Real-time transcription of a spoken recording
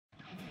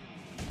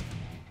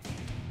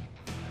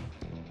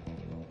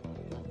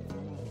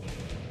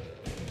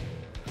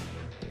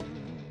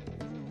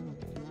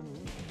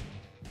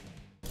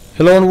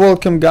Hello and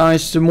welcome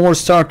guys to more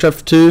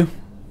StarCraft II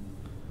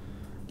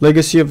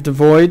Legacy of the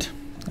Void.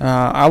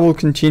 I will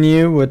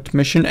continue with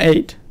mission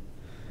 8.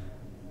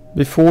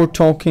 Before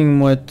talking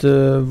with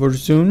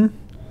Verzoon,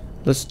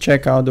 let's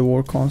check out the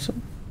war console.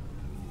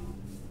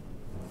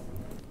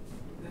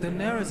 The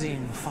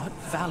Nerazine fought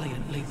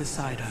valiantly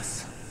beside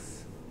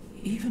us,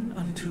 even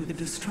unto the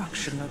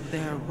destruction of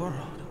their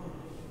world.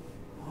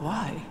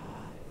 Why?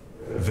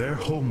 Their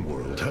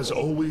homeworld has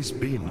always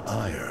been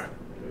Aiur.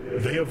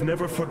 They have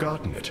never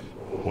forgotten it,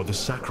 or the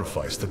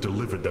sacrifice that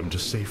delivered them to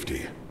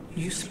safety.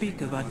 You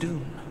speak of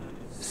Adun.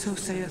 So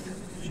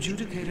saith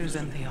Judicator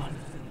Zentheon.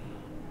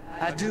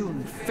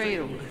 Adun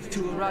failed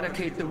to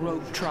eradicate the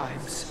rogue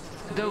tribes,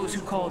 those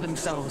who call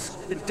themselves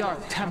the Dark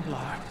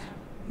Templar.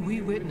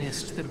 We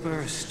witnessed the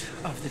burst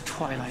of the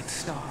Twilight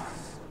Star.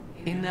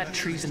 In that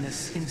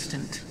treasonous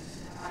instant,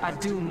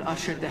 Adun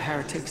ushered the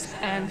heretics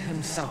and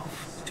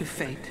himself to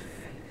fate,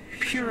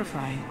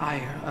 purifying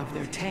Aiur of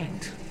their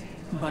taint,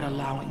 but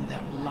allowing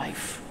them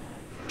life.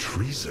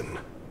 Treason?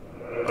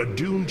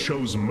 Adun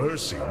chose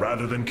mercy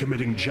rather than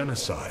committing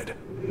genocide.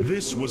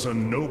 This was a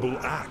noble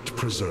act,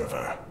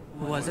 Preserver.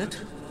 Was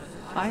it?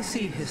 I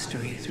see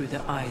history through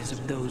the eyes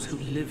of those who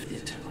lived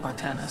it,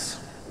 Artanis.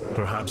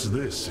 Perhaps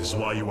this is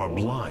why you are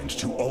blind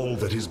to all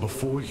that is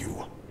before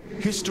you.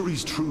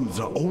 History's truths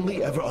are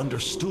only ever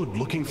understood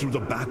looking through the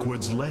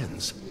backwards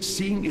lens,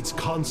 seeing its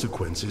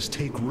consequences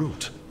take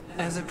root.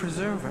 As a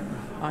preserver,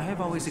 I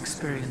have always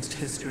experienced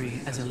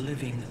history as a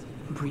living,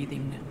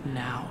 breathing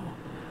now,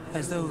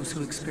 as those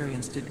who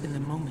experienced it in the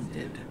moment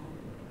did.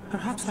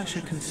 Perhaps I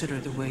should consider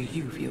the way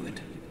you view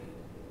it.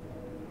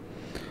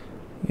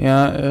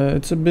 Yeah,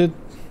 it's a bit...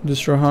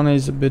 this Rohana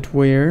is a bit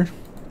weird.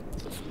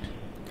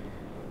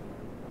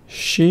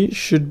 She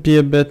should be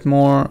a bit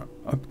more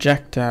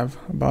objective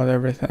about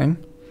everything.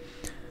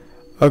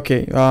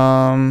 Okay,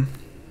 I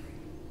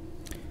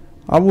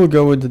will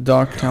go with the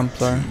Dark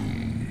Templar.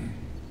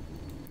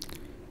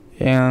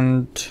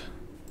 And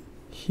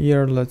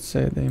here, let's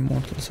say the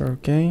Immortals are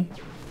okay.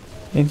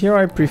 And here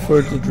I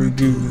prefer the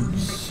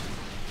Dragoons.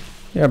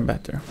 They're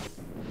better.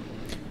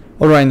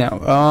 Alright now,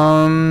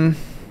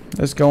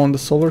 let's go on the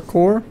Solar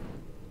Core.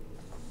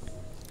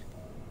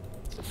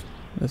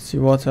 Let's see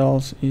what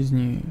else is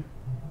new.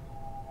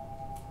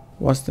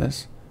 What's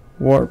this?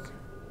 Warp.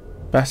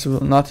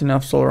 Passive, not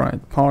enough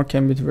solarite. Power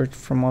can be diverted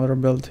from other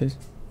abilities.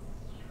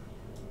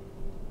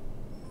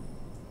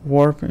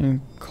 Warp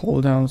and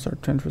cooldowns are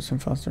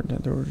 20% faster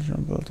than the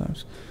original build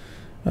times.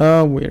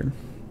 Weird.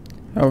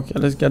 Okay,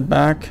 let's get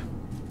back.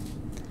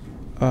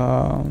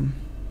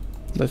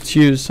 Let's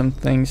use some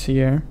things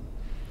here.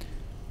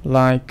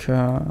 Like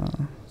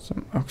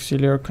some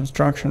auxiliary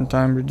construction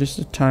time. Reduce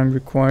the time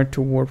required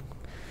to warp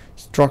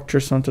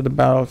structures onto the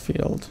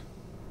battlefield.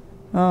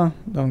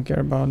 Don't care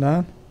about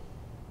that.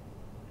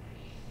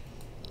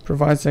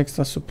 Provides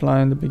extra supply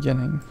in the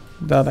beginning.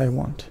 That I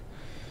want.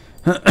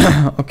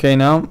 Okay,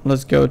 now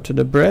let's go to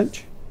the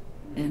bridge.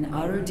 In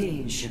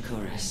Arudin,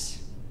 Shakuris.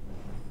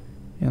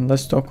 And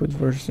let's talk with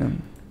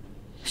Verzoon.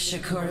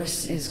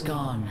 Shakuris is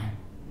gone.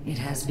 It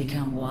has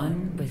become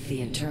one with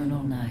the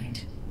eternal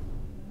night.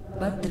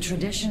 But the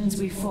traditions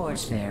we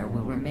forged there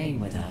will remain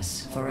with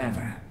us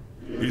forever.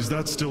 Is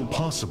that still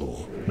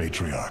possible,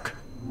 Matriarch?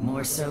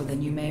 More so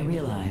than you may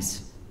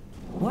realize.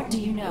 What do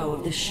you know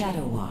of the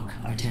Shadow Walk,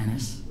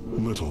 Artanis?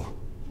 Little.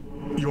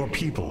 Your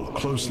people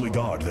closely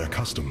guard their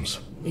customs.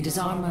 It is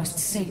our most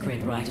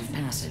sacred rite of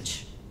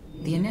passage.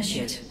 The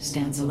Initiate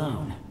stands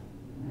alone.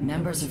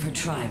 Members of her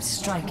tribe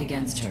strike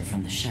against her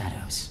from the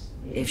shadows.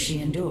 If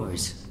she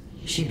endures,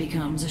 she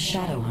becomes a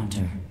Shadow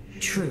Hunter,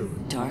 true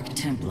Dark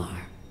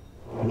Templar.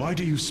 Why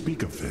do you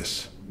speak of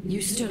this?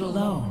 You stood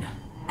alone,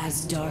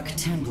 as Dark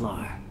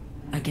Templar,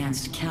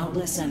 against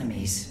countless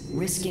enemies,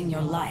 risking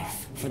your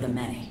life for the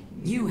many.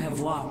 You have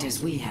walked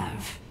as we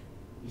have.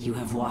 You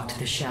have walked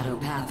the shadow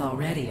path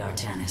already,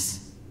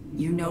 Artanis.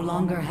 You no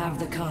longer have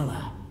the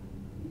Kala.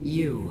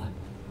 You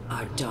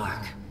are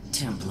Dark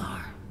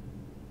Templar.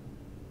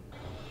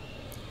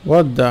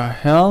 What the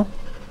hell?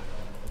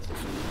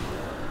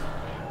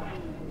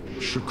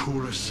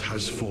 Shakuris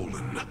has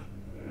fallen,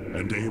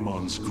 and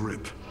Amon's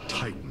grip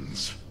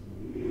tightens.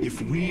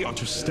 If we are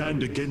to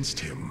stand against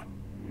him,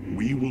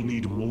 we will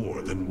need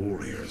more than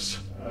warriors.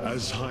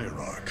 As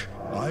Hierarch,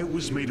 I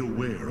was made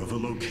aware of a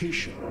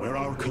location where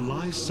our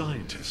Kalai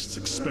scientists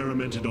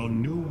experimented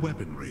on new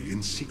weaponry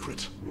in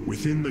secret.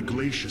 Within the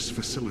Glacius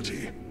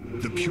facility,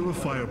 the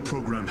Purifier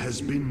program has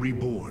been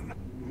reborn.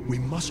 We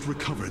must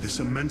recover this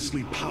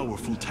immensely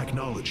powerful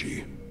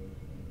technology.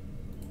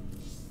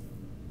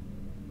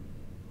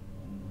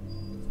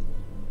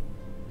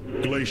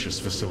 Glacius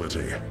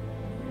facility.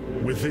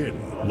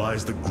 Within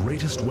lies the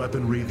greatest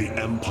weaponry the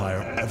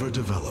Empire ever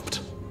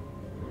developed.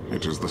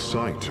 It is the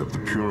site of the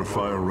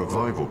Purifier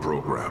Revival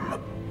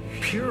Program.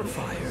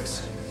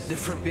 Purifiers? The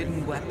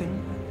forbidden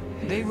weapon?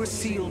 They were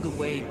sealed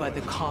away by the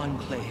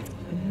Conclave,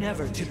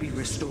 never to be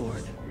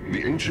restored.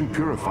 The ancient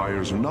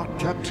Purifiers are not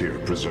kept here,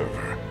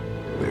 Preserver.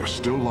 They are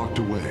still locked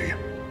away.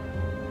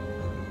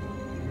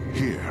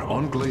 Here,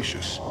 on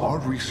Glacius, our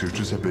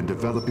researchers have been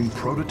developing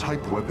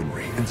prototype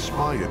weaponry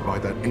inspired by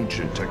that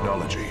ancient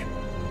technology.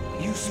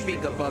 You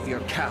speak above your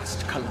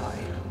caste, Kalai.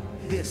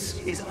 This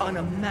is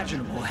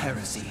unimaginable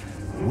heresy.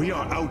 We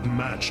are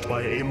outmatched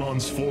by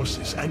Amon's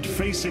forces and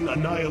facing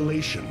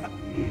annihilation.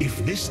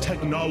 If this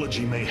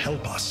technology may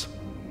help us,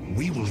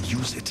 we will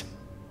use it.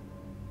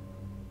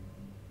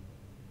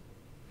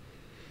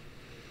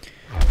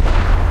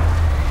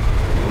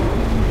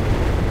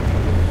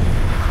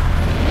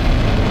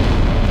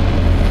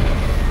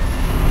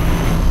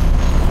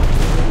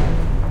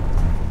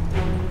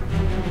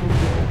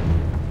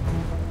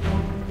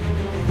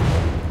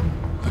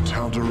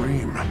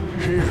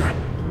 Here,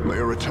 they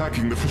are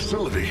attacking the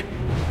facility.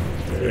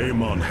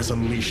 Amon has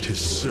unleashed his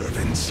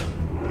servants.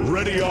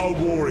 Ready our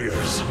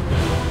warriors!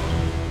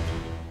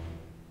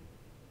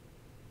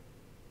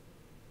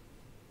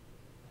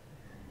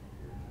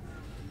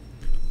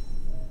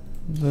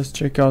 Let's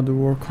check out the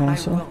war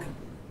console. I welcome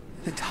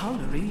the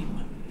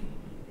Tal'Darim.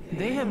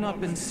 They have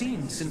not been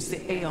seen since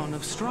the Aeon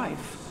of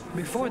Strife,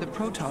 before the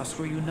Protoss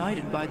were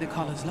united by the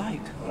Kala's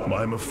light.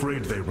 I'm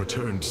afraid they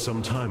returned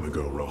some time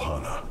ago,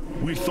 Rohana.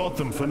 We thought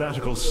them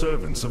fanatical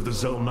servants of the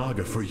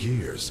Xel'Naga for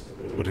years,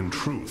 but in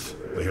truth,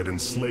 they had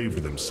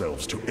enslaved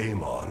themselves to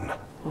Amon.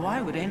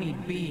 Why would any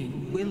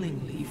being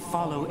willingly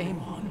follow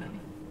Amon?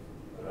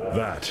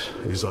 That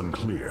is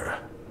unclear.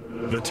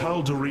 The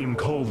Tal'Darim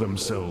call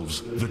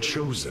themselves the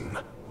Chosen.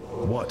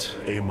 What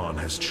Amon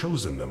has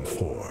chosen them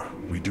for,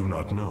 we do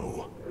not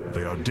know.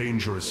 They are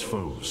dangerous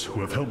foes who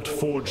have helped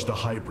forge the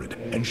hybrid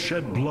and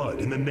shed blood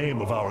in the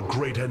name of our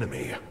great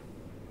enemy.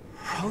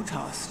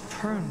 Protoss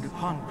turned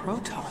upon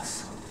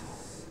Protoss.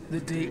 The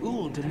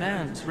De'ul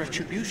demands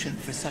retribution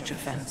for such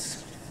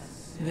offense.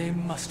 They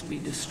must be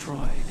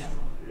destroyed.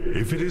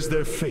 If it is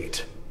their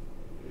fate,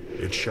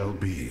 it shall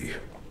be.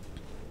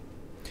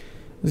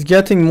 It's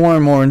getting more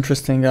and more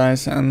interesting,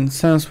 guys, and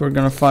since we're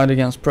gonna fight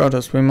against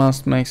Protoss, we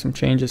must make some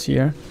changes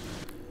here.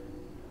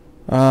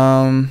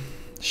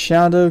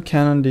 Shadow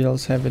cannon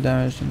deals heavy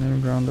damage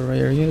in ground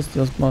areas,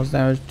 deals most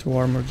damage to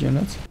armored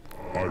units.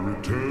 I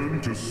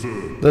return to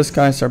serve. These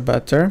guys are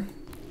better.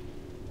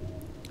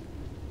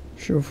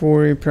 Show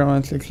Fury,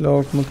 permanently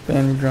cloak, multiple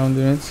enemy ground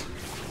units.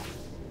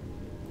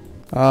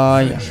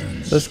 Yeah,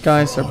 these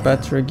guys are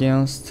better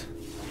against.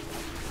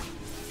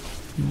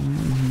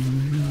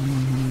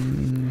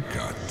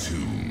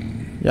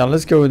 Yeah,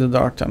 let's go with the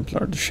Dark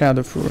Templar, the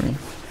Shadow Fury.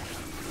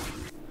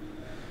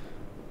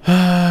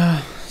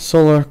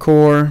 Solar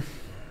Core.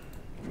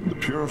 The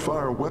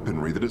purifier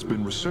weaponry that has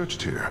been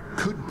researched here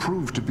could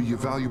prove to be a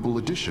valuable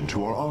addition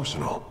to our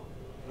arsenal.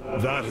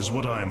 That is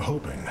what I am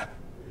hoping.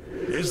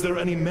 Is there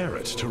any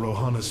merit to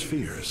Rohana's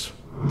fears?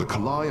 The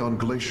Kalai on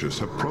Glacius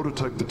have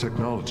prototyped the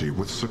technology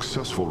with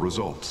successful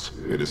results.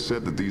 It is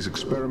said that these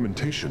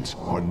experimentations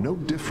are no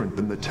different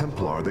than the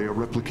Templar they are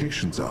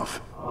replications of,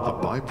 a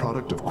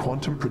byproduct of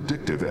quantum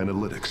predictive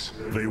analytics.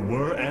 They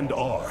were and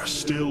are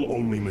still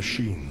only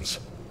machines.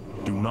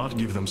 Do not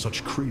give them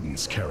such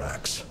credence,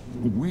 Karax.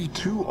 We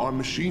too are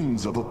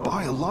machines of a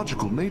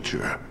biological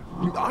nature.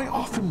 I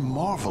often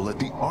marvel at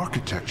the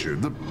architecture,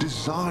 the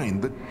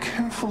design, the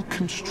careful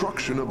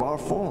construction of our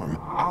form,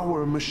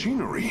 our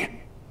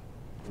machinery.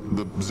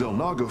 The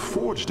Xel'Naga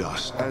forged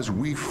us as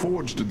we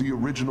forged the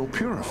original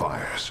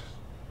purifiers.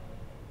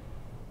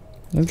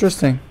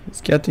 Interesting.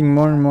 It's getting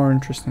more and more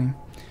interesting.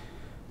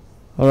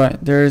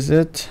 Alright, there is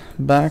it.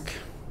 Back.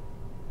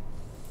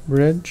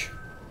 Bridge.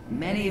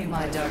 Many of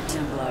my Dark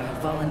Templar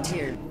have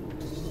volunteered.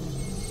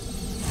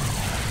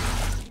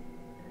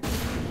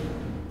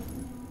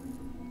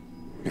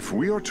 If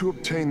we are to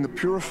obtain the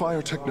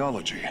purifier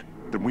technology,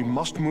 then we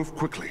must move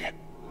quickly.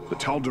 The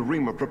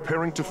Tal'Darim are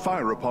preparing to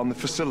fire upon the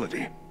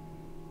facility.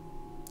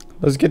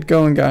 Let's get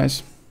going,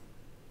 guys.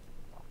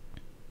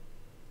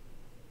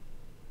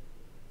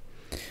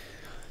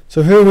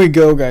 So here we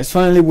go, guys.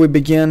 Finally we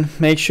begin.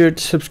 Make sure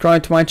to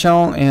subscribe to my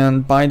channel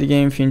and buy the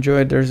game if you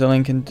enjoy it. There's a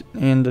link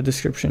in the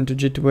description to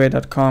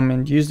g2a.com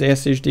and use the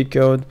SHD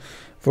code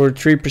for a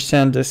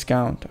 3%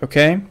 discount,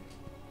 okay?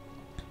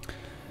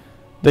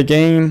 The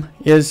game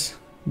is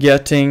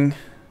getting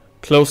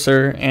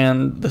closer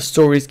and the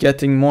story is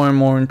getting more and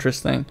more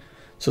interesting.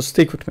 So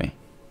stick with me.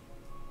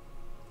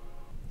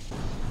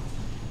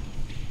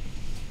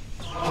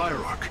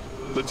 Hierarch,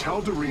 the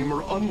Tal'Darim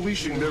are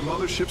unleashing their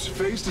mothership's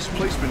phase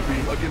displacement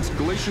beam against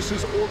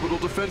Glacius's orbital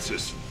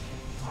defenses.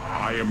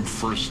 I am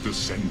First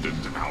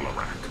Descendant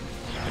Alarak,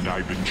 and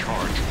I've been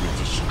charged with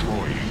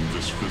destroying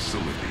this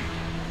facility.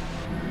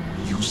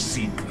 You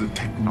seek the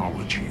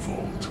technology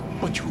vault,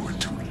 but you are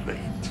too late.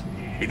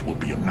 It will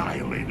be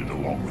annihilated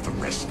along with the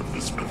rest of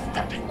this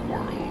pathetic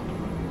world.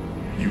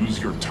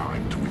 Use your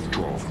time to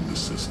withdraw from the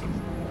system,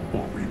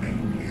 or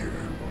remain here,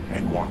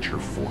 and watch your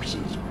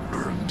forces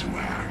burn to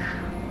ash.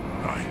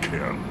 I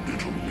care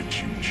little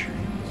which you choose.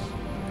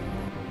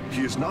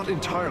 He is not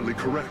entirely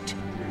correct.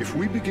 If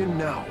we begin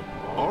now,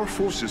 our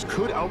forces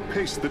could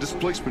outpace the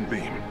displacement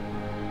beam.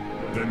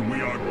 Then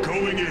we are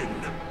going in.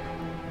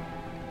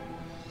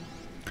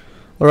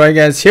 Alright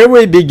guys, here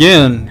we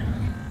begin.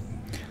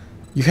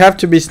 You have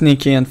to be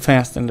sneaky and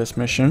fast in this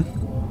mission.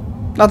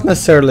 Not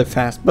necessarily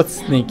fast, but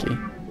sneaky.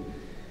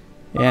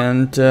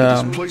 And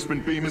The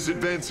displacement beam is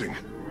advancing.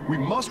 We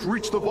must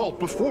reach the vault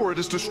before it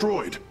is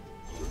destroyed.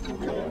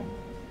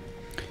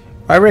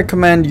 I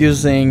recommend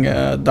using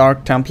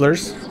Dark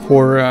Templars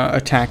for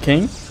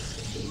attacking.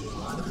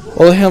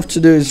 All you have to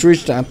do is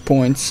reach that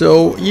point.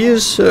 So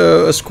use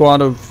a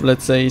squad of,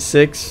 let's say,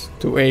 6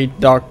 to 8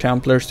 Dark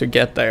Templars to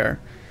get there.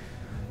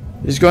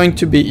 It's going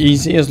to be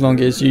easy as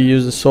long as you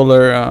use the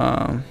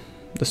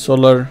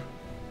solar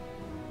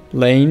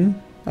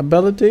lane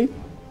ability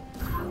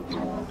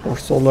or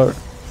solar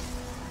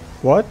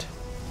what?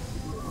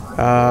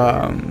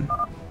 I'm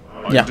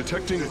Yeah.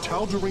 detecting a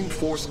Tal'Darim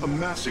force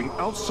amassing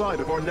outside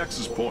of our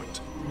nexus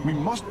point. We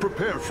must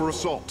prepare for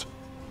assault.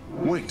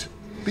 Wait,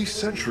 these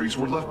sentries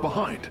were left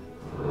behind.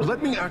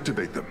 Let me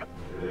activate them.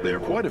 They are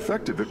quite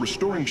effective at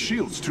restoring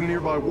shields to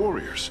nearby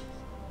warriors.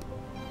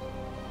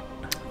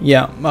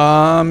 Yeah,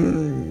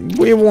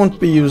 we won't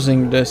be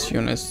using this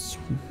units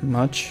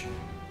much.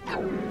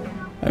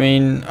 I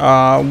mean,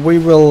 we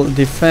will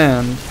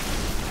defend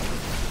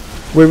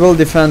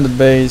the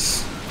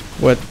base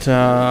with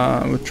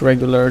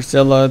regular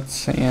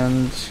zealots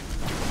and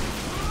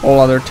all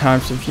other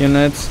types of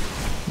units,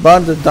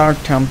 but the Dark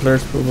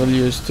Templars we will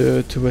use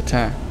to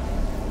attack.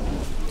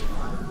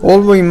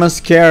 All we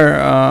must care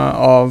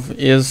of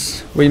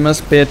is we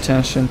must pay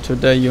attention to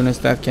the units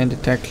that can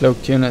detect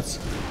cloaked units,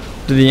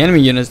 to the enemy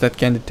units that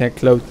can detect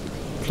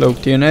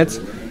cloaked units,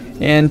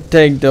 and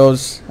take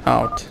those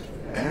out.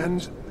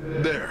 And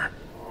there.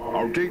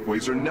 Our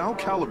gateways are now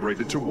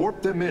calibrated to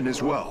warp them in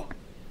as well.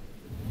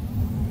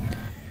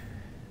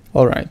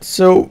 Alright,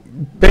 so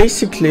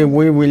basically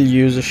we will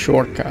use a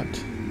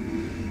shortcut.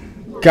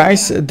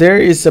 Guys, there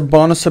is a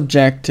bonus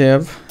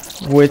objective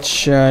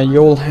which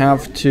you'll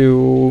have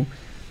to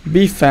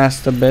be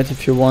fast a bit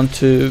if you want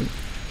to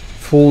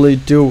fully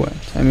do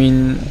it. I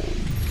mean,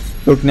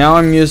 look, now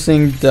I'm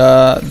using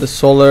the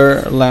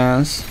solar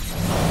lance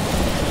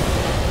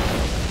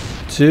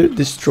to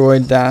destroy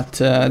that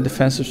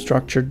defensive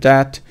structure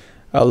that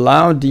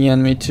allowed the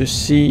enemy to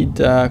see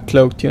the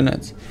cloaked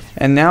units.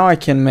 And now I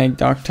can make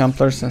Dark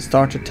Templars and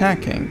start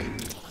attacking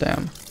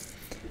them.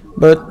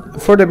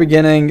 But for the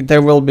beginning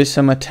there will be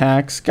some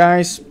attacks,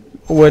 guys.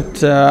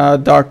 With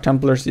Dark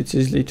Templars it's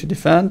easy to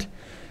defend.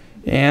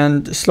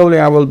 And slowly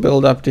I will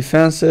build up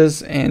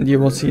defenses and you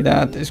will see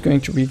that it's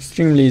going to be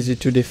extremely easy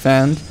to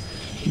defend.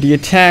 The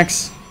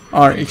attacks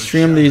are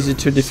extremely easy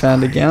to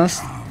defend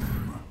against.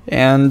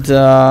 And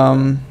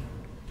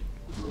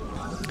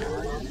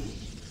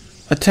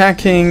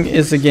attacking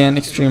is again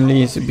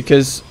extremely easy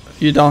because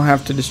you don't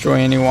have to destroy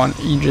anyone,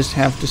 you just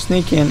have to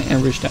sneak in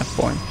and reach that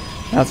point.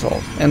 That's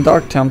all. And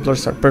Dark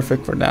Templars are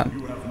perfect for that.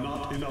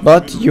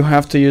 But you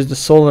have to use the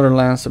Solar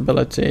Lance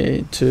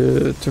ability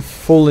to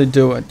fully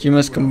do it. You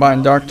must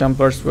combine Dark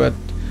Templars with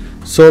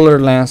Solar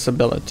Lance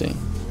ability.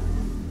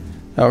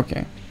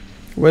 Okay.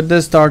 With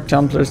this Dark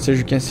Templars, as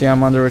you can see,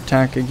 I'm under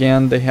attack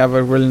again. They have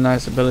a really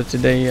nice ability.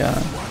 They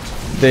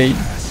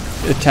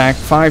attack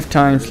 5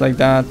 times like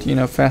that, you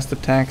know, fast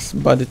attacks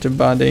body to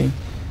body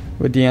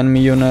with the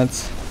enemy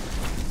units.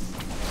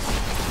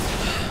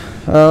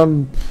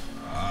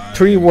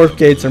 3 warp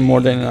gates are more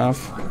than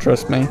enough,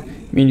 trust me. I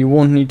mean, you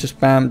won't need to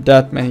spam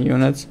that many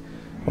units.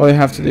 All you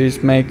have to do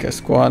is make a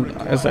squad,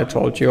 as I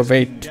told you, of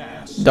 8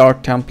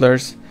 Dark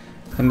Templars,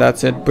 and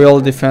that's it.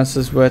 Build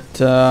defenses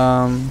with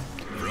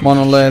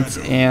monoliths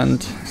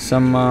and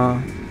some how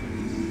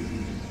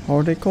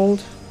are they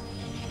called?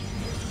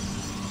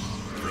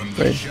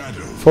 Wait,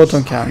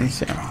 photon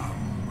cannons, yeah.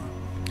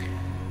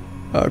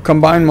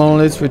 Combine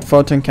monoliths with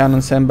photon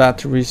cannons and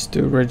batteries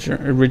to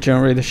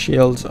regenerate the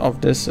shields of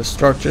these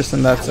structures,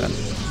 and that's it.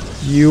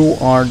 You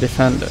are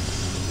defended.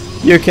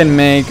 You can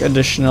make,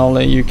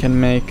 additionally, you can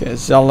make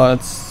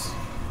zealots,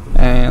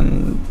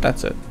 and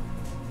that's it.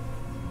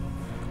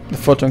 The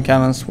photon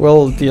cannons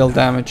will deal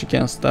damage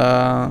against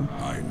the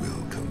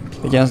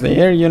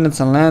air units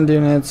and land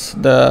units.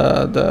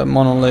 The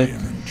monolith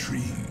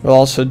will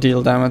also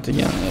deal damage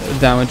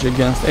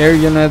against air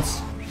units.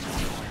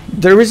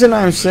 The reason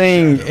I'm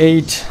saying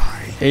 8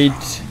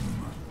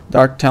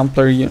 Dark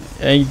Templar,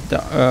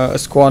 a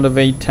squad of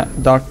 8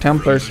 Dark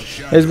Templars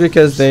is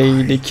because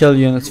they kill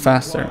units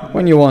faster.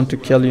 When you want to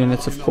kill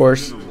units, of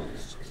course.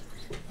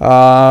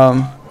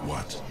 But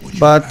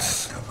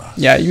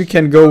yeah, you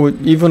can go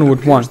with, even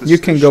with 1. You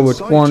can go with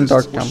 1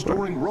 Dark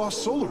Templar.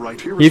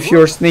 If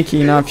you're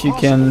sneaky enough, you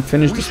can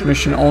finish this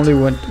mission only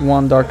with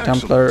 1 Dark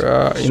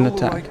Templar in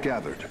attack.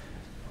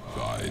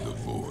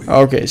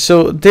 Okay,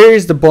 so there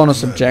is the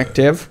bonus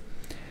objective.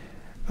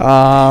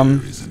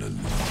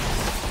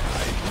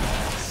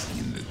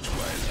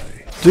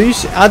 Do you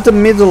see at the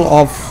middle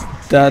of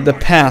the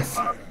path?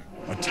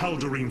 A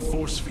Tal'Darim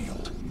force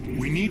field.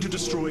 We need to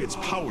destroy its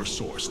power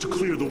source to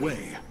clear the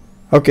way.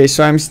 Okay,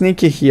 so I'm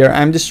sneaky here.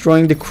 I'm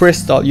destroying the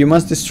crystal. You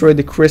must destroy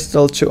the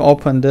crystal to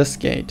open this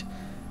gate.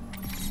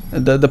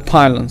 The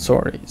pylon,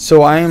 sorry.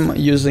 So I'm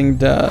using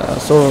the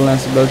Solar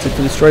Lance ability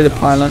to destroy the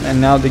pylon, and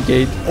now the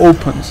gate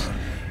opens.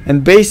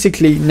 And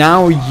basically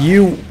now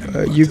you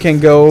you can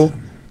go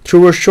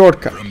through a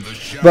shortcut.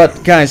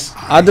 But guys,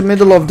 at the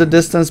middle of the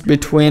distance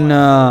between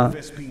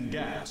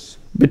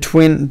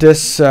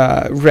this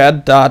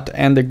red dot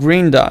and the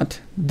green dot,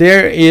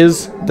 there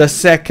is the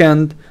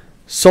second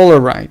solar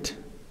right,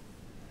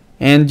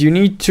 and you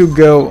need to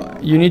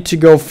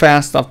go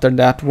fast after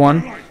that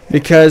one,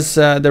 because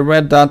the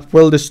red dot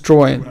will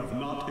destroy it.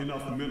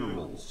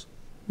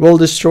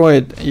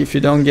 If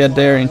you don't get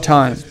there in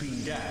time.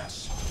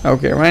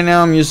 Okay, right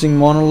now I'm using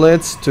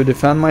monoliths to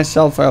defend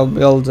myself. I'll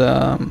build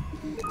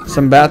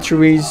some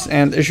batteries,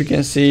 and as you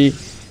can see,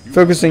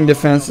 focusing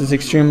defense is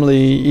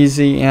extremely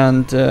easy,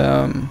 and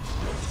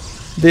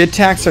the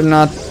attacks are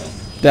not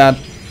that,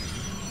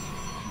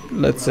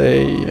 let's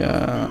say,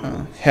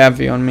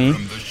 heavy on me.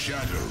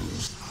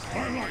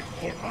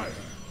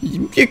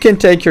 You can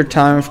take your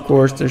time, of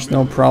course, there's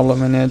no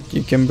problem in it.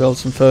 You can build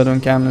some photon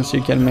cannons,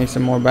 you can make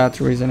some more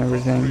batteries and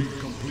everything.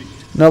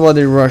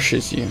 Nobody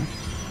rushes you.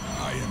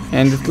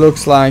 And it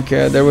looks like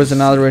there was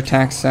another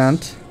attack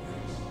sent,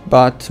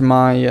 but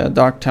my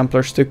Dark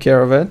Templars took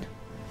care of it.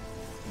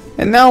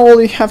 And now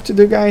all you have to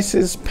do, guys,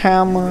 is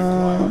spam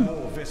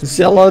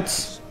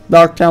Zealots,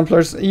 Dark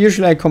Templars.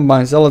 Usually I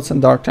combine Zealots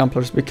and Dark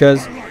Templars,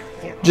 because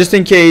just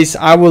in case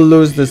I will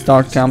lose this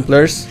Dark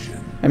Templars.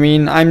 I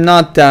mean, I'm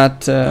not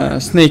that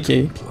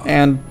sneaky,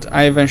 and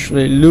I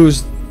eventually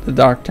lose the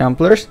Dark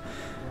Templars,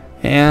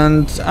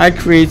 and I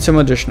create some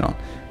additional.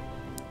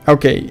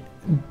 Okay,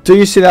 do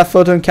you see that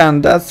photon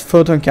cannon? That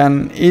photon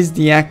cannon is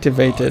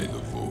deactivated.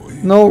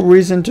 No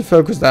reason to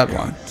focus that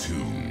one.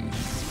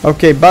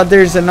 Okay, but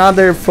there's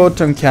another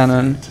photon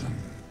cannon.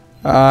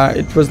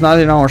 It was not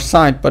in our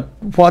sight, but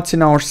what's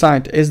in our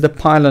sight is the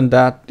pylon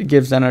that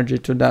gives energy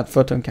to that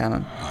photon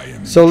cannon.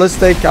 So let's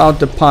take out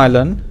the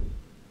pylon.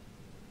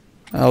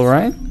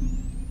 Alright.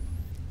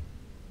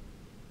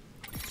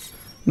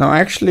 Now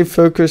actually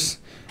focus,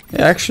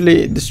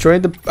 actually destroy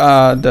the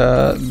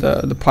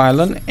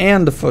pylon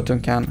and the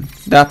photon cannon.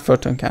 That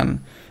photon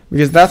cannon.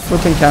 Because that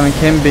photon cannon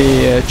can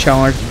be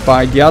charged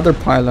by the other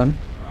pylon.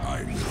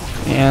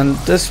 And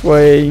this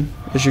way,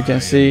 as you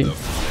can see,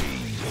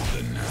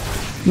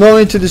 no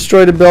need to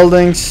destroy the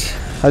buildings.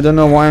 I don't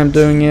know why I'm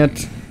doing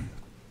it.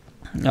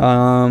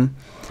 No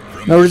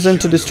reason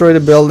to destroy the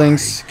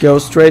buildings. Go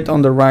straight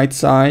on the right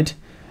side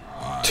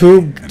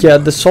to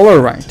get the solar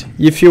right.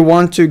 If you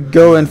want to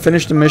go and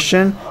finish the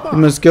mission, you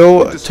must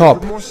go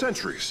top. More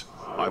sentries.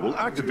 I will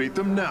activate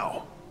them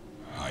now.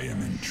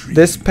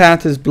 This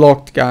path is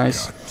blocked,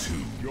 guys.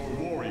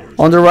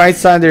 On the right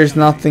side there is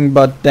nothing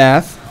but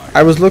death.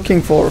 I was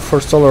looking for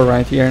solar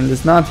right here, and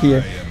it's not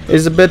here.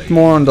 It's a bit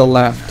more on the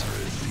left.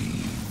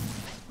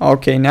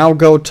 Okay, now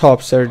go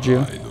top,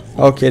 Sergio.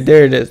 Okay,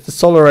 there it is. The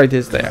solar right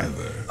is there.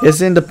 It's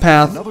in the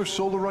path. Another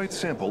solarite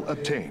sample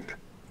obtained.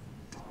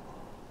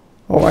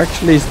 Oh,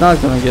 actually, it's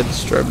not gonna get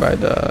destroyed by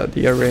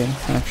the array.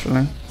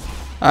 Actually,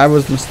 I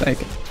was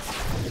mistaken.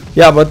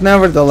 Yeah, but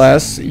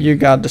nevertheless, you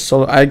got the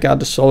solar. I got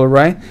the solar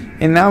right,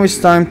 and now it's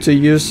time to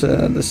use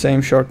the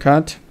same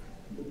shortcut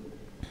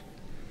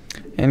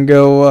and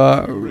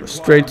go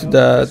straight to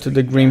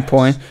the green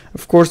point.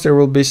 Of course, there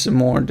will be some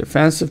more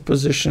defensive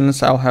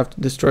positions. I'll have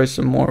to destroy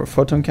some more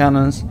photon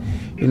cannons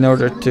in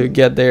order to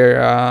get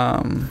there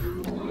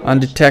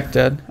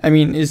undetected. I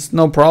mean, it's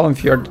no problem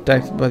if you are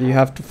detected, but you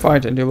have to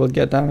fight and you will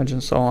get damage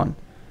and so on.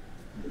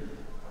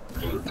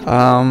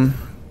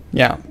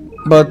 Yeah,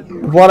 but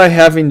what I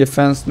have in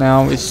defense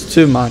now is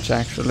too much.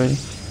 Actually,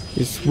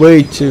 it's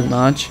way too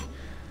much.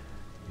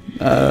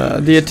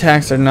 The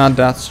attacks are not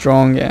that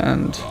strong,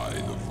 and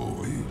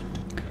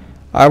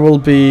I will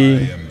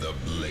be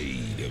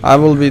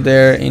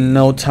there in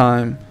no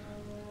time.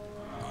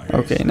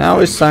 Okay, now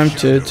it's time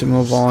to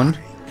move on.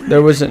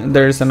 There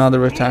is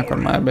another attack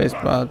on my base,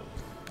 but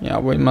yeah,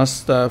 we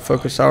must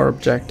focus our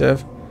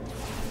objective.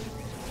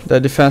 The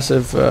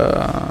defensive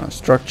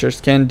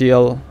structures can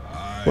deal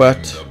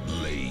with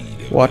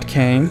what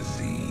came.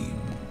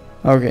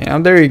 Okay, now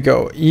there you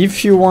go.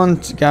 If you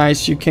want,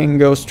 guys, you can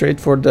go straight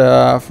for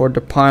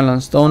the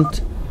pylons.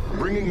 Don't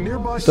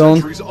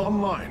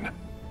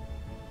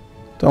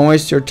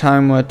waste your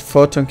time with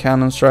photon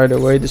cannons right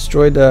away.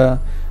 Destroy the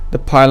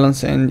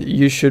pylons and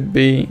you should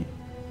be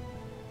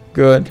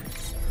good.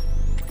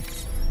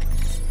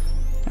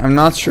 I'm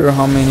not sure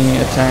how many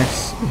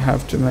attacks you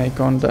have to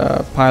make on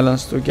the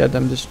pylons to get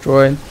them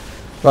destroyed,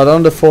 but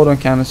on the photon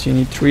cannons you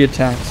need 3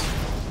 attacks.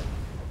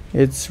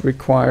 It's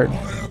required.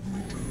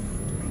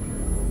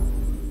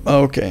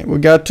 Okay, we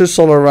got 2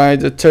 solar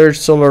rights. The 3rd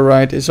solar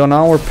right is on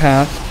our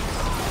path.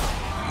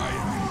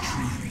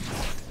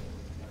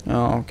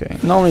 Oh, okay,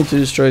 no need to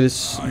destroy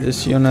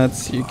these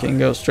units. You can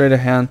go straight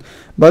ahead,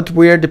 but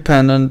we are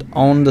dependent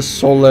on the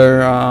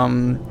solar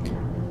on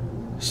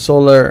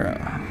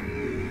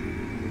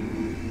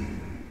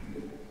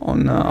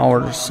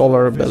our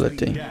solar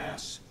ability.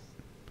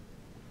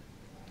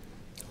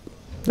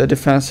 The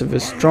defensive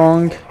is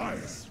strong.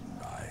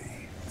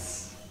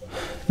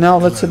 Now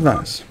let's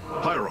advance.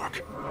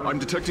 Hierarch, I'm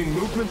detecting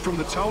movement from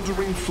the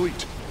Tal'Darim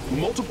fleet.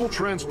 Multiple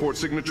transport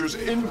signatures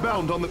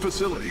inbound on the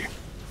facility.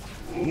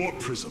 Warp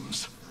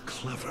prisms.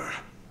 Clever.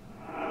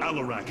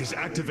 Alarak is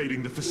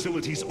activating the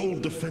facility's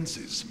old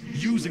defenses,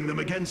 using them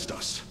against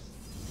us.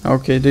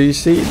 Okay, do you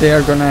see? They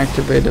are gonna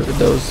activate it with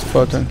those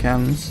photon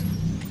cannons.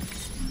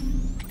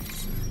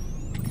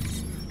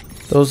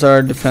 Those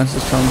are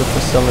defenses from the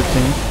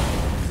facility.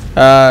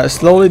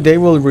 Slowly they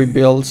will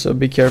rebuild, so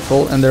be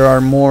careful. And there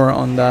are more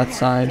on that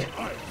side.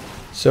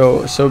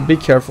 So be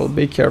careful,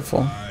 be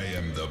careful.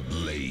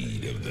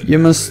 You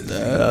must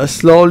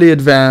slowly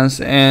advance,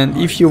 and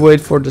if you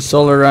wait for the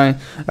solar line,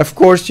 of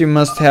course you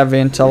must have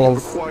intel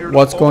of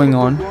what's going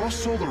on.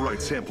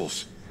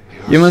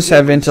 You must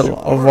have intel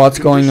of what's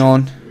going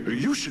on.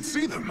 You should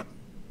see them.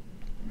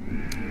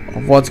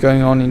 Of what's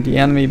going on in the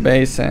enemy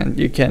base, and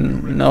you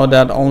can know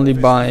that only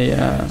by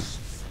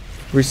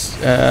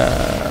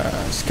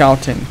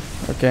scouting.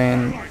 Okay,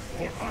 and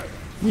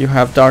you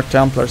have Dark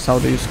Templars. How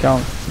do you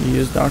scout? You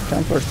use Dark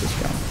Templars to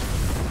scout.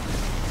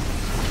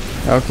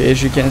 Okay,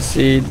 as you can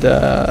see,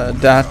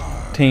 that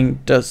thing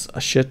does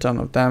a shit ton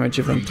of damage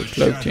even to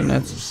cloaked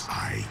units.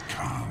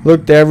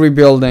 Look, they're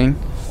rebuilding.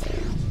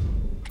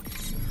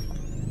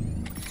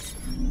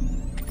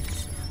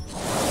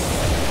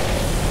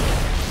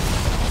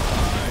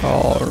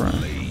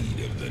 Alright.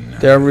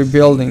 They're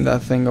rebuilding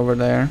that thing over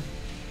there.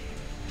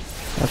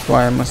 That's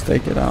why I must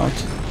take it out.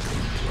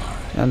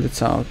 And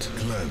it's out.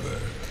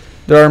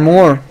 There are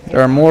more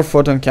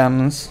photon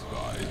cannons.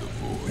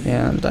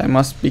 And I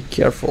must be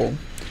careful.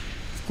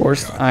 Of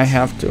course, I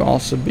have to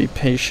also be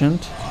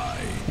patient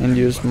and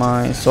use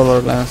my solar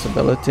lance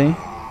ability.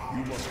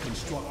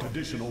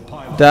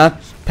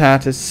 That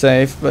path is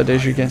safe, but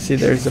as you can see,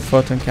 there is a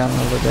photon cannon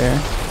over there.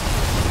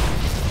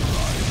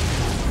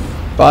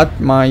 But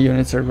my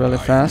units are really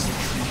fast.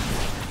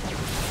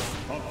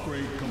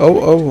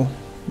 Oh,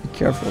 be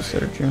careful,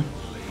 Sergio.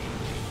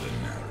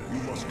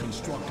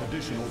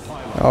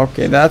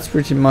 Okay, that's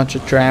pretty much a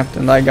trap,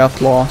 and I got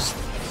lost.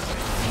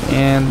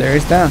 And there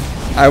is that.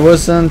 I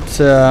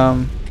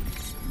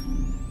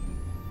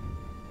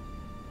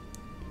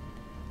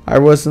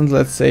wasn't,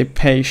 let's say,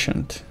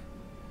 patient.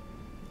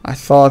 I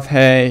thought,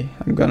 hey,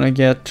 I'm gonna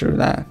get through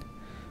that.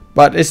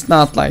 But it's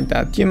not like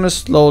that. You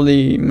must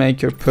slowly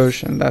make your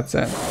push, and that's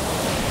it.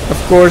 Of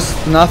course,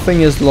 nothing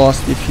is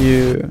lost if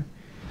you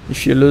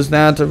lose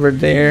that over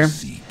there.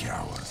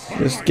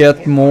 Just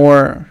get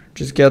more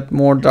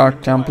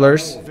Dark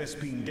Templars.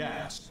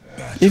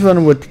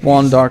 Even with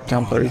one Dark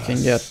Templar you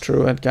can get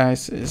through it,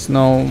 guys. It's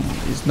no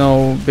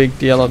big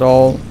deal at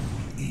all.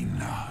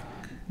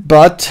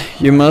 But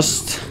you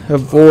must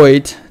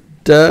avoid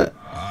the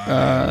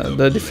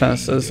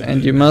defenses,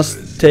 and you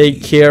must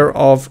take care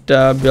of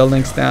the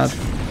buildings that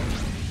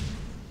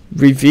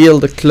reveal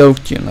the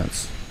cloaked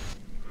units,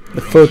 the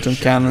photon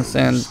cannons,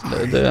 and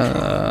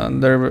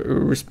their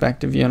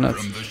respective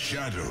units.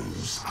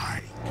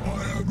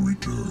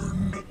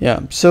 Yeah,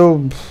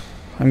 so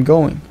I'm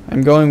going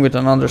with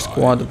another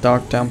squad of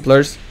Dark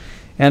Templars,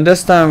 and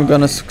this time I'm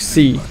gonna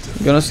succeed.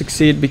 I'm gonna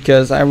succeed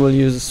because I will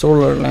use the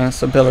solar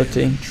lance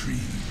ability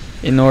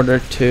in order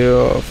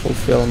to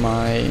fulfill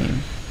my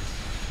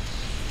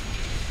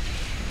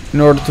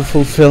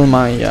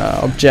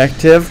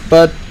objective.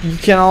 But you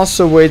can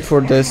also wait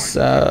for this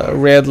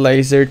red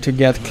laser to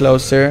get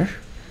closer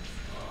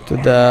to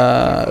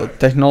the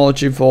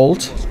technology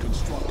vault,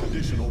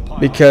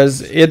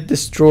 because it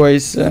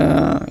destroys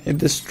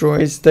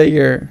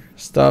their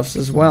stuffs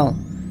as well.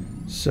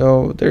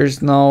 So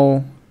there's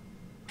no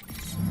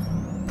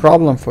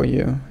problem for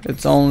you.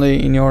 It's only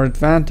in your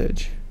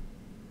advantage.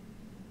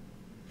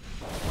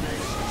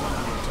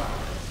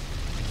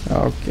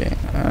 Okay,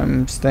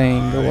 I'm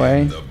staying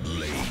away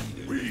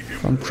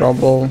from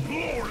trouble.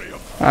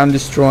 I'm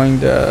destroying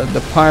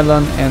the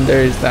pylon, and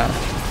there is that.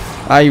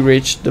 I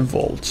reached the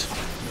vault.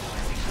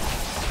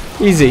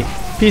 Easy,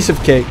 piece of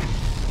cake.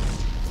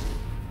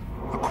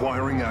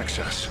 Acquiring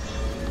access.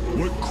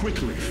 Work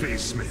quickly,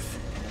 Phase Smith.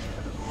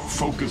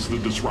 Focus the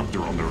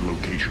disruptor on their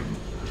location.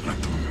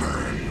 Let them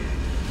burn.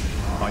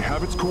 I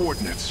have its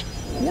coordinates.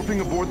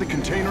 Warping aboard the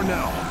container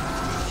now.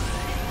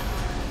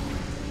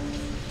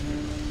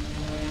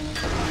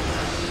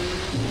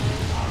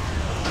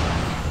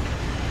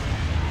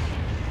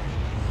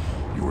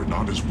 You are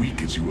not as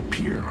weak as you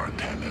appear,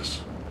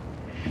 Artanis.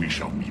 We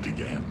shall meet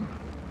again.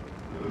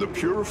 The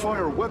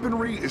Purifier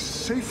weaponry is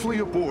safely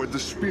aboard the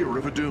Spear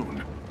of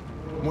Adun.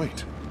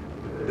 Wait,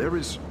 there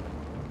is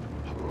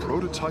a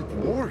prototype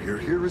warrior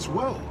here as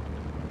well.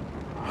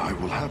 I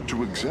will have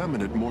to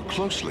examine it more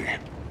closely.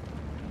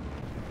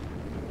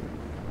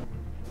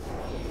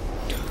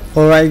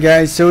 Alright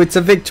guys, so it's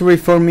a victory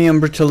for me on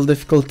brutal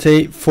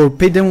difficulty.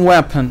 Forbidden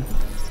weapon.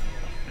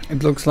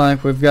 It looks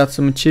like we've got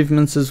some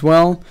achievements as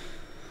well.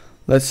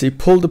 Let's see,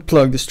 pull the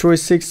plug, destroy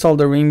 6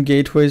 Soldarim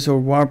gateways or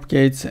warp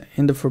gates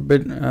in the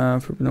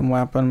forbidden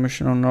weapon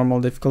mission on normal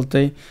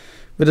difficulty.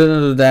 We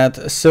didn't do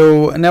that.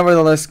 So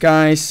nevertheless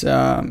guys,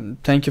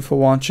 thank you for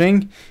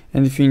watching,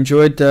 and if you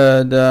enjoyed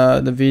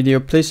the video,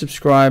 please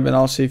subscribe, and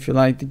also if you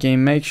like the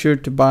game, make sure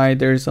to buy.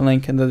 There is a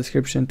link in the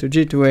description to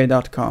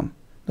g2a.com.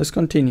 Let's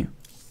continue.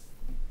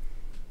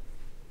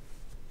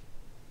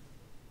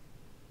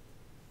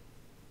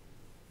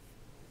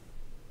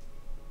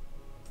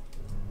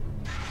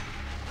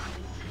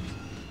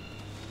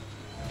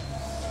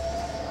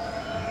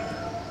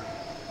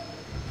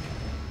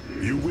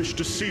 wish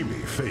to see me,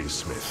 Phase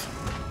Smith?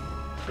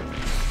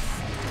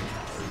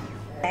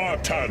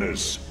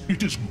 Artanis,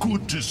 it is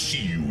good to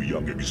see you,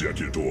 young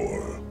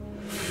Executor.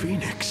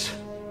 Phoenix?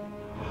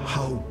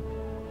 How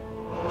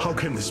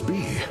can this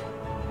be?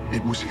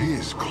 It was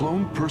his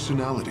cloned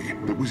personality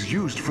that was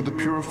used for the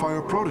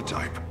Purifier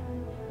prototype.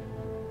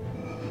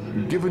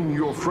 Given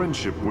your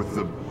friendship with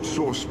the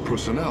Source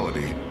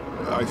personality,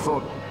 I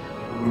thought,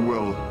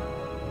 well,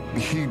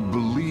 he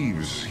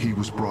believes he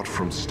was brought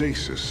from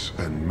stasis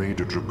and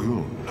made a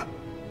Dragoon.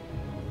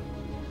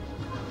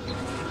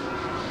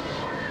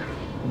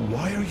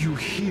 Why are you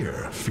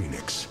here,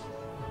 Phoenix?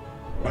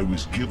 I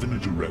was given a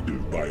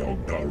directive by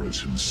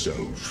Artanis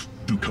himself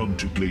to come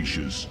to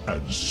Glacius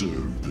and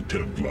serve the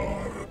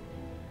Templar.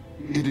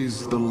 It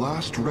is the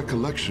last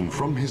recollection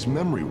from his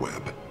memory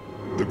web.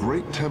 The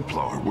Great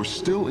Templar were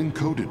still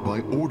encoded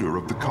by order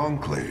of the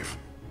Conclave.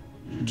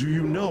 Do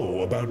you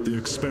know about the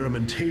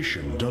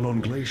experimentation done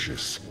on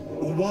Glacius?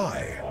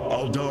 Why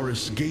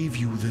Aldaris gave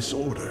you this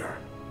order?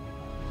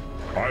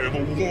 I am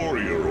a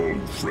warrior,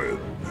 old friend.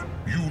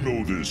 You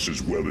know this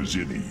as well as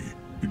any.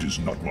 It is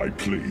not my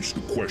place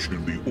to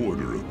question the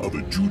order of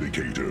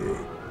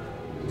Adjudicator.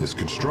 His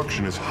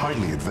construction is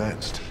highly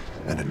advanced,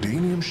 an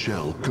Adanium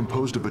shell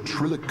composed of a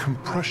trillic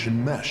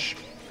compression mesh.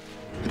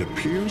 It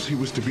appears he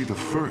was to be the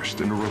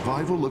first in a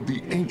revival of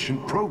the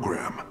ancient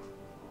program.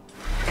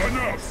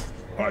 Enough!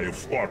 I have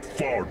fought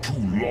far too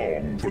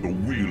long for the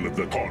will of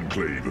the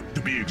Conclave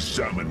to be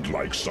examined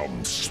like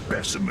some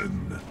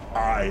specimen.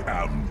 I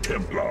am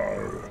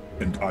Templar,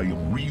 and I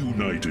am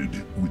reunited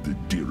with the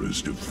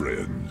dearest of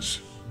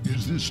friends.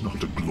 Is this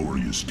not a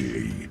glorious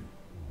day?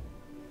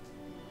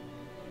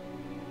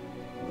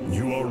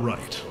 You are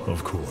right,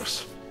 of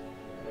course.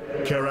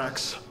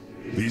 Karax,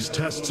 these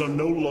tests are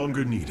no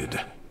longer needed.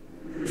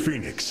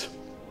 Phoenix,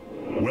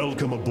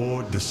 welcome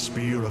aboard the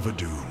Spear of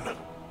Adun.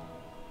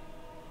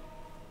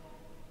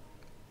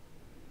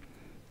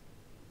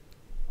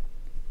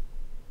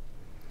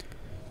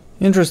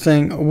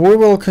 Interesting. We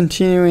will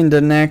continue in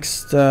the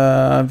next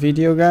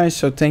video, guys.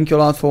 So thank you a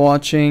lot for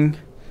watching,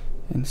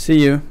 and see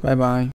you. Bye bye.